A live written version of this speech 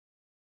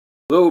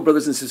Hello,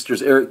 brothers and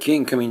sisters. Eric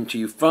King coming to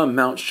you from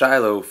Mount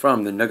Shiloh,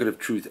 from the Nugget of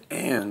Truth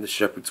and the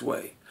Shepherd's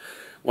Way.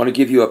 I want to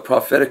give you a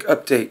prophetic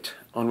update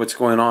on what's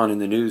going on in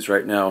the news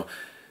right now,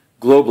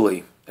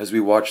 globally, as we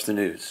watch the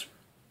news.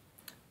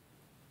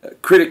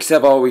 Critics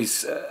have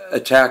always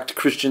attacked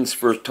Christians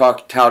for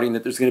touting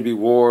that there's going to be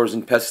wars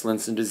and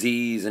pestilence and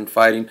disease and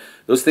fighting.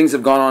 Those things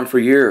have gone on for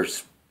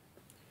years.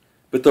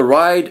 But the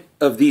ride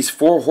of these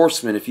four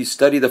horsemen, if you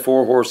study the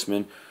four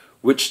horsemen,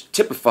 which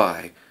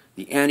typify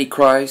the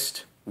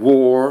Antichrist,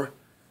 war,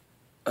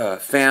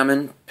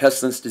 famine,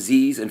 pestilence,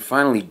 disease, and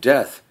finally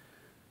death.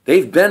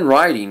 They've been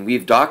riding.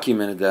 We've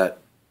documented that.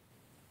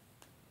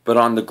 But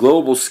on the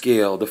global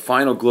scale, the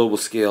final global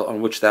scale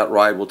on which that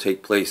ride will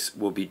take place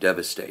will be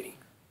devastating.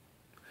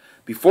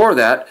 Before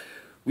that,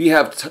 we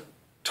have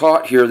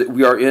taught here that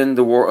we are in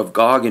the war of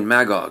Gog and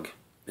Magog.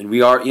 And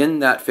we are in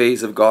that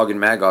phase of Gog and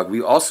Magog.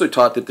 We also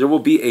taught that there will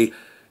be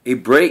a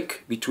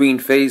break between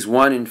phase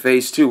 1 and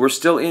phase 2. We're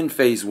still in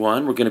phase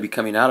 1. We're going to be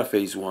coming out of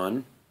phase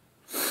 1.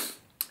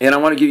 And I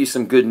want to give you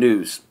some good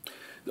news.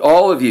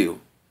 All of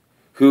you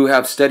who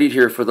have studied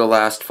here for the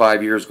last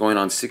 5 years, going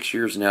on 6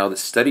 years now, that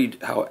studied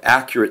how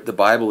accurate the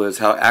Bible is,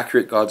 how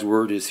accurate God's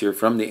Word is here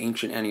from the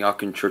ancient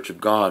Antiochian Church of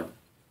God.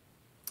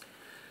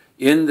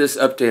 In this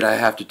update, I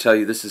have to tell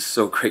you, this is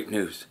so great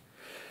news,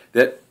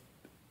 that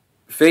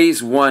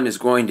phase 1 is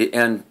going to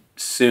end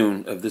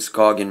soon of this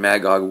Gog and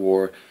Magog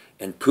war,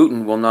 and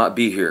Putin will not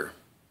be here.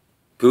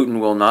 Putin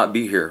will not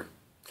be here.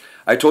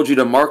 I told you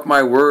to mark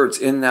my words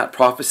in that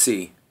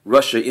prophecy,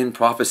 Russia in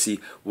prophecy.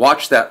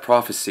 Watch that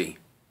prophecy.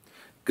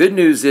 Good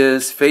news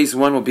is phase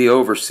 1 will be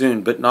over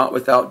soon, but not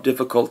without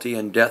difficulty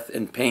and death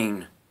and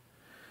pain.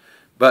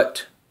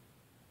 But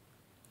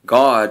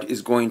God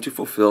is going to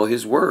fulfill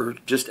His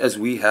word, just as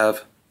we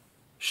have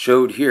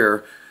showed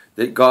here,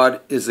 that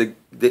God is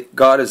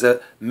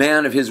a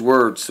man of His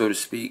word, so to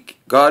speak.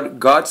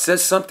 God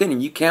says something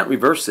and you can't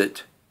reverse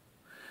it.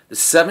 The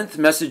 7th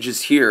message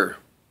is here,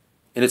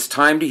 and it's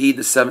time to heed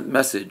the 7th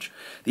message.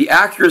 The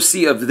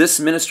accuracy of this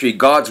ministry,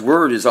 God's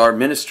word is our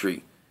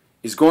ministry,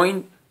 is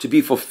going to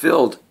be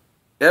fulfilled.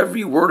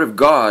 Every word of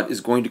God is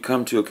going to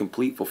come to a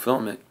complete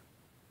fulfillment.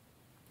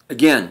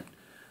 Again,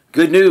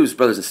 good news,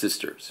 brothers and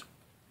sisters.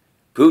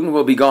 Putin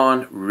will be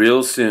gone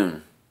real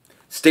soon.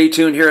 Stay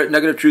tuned here at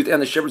Nugget of Truth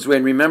and the Shepherd's Way,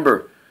 and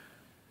remember,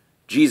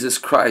 Jesus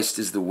Christ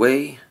is the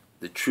way,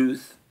 the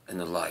truth, and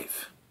the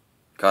life.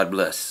 God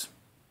bless.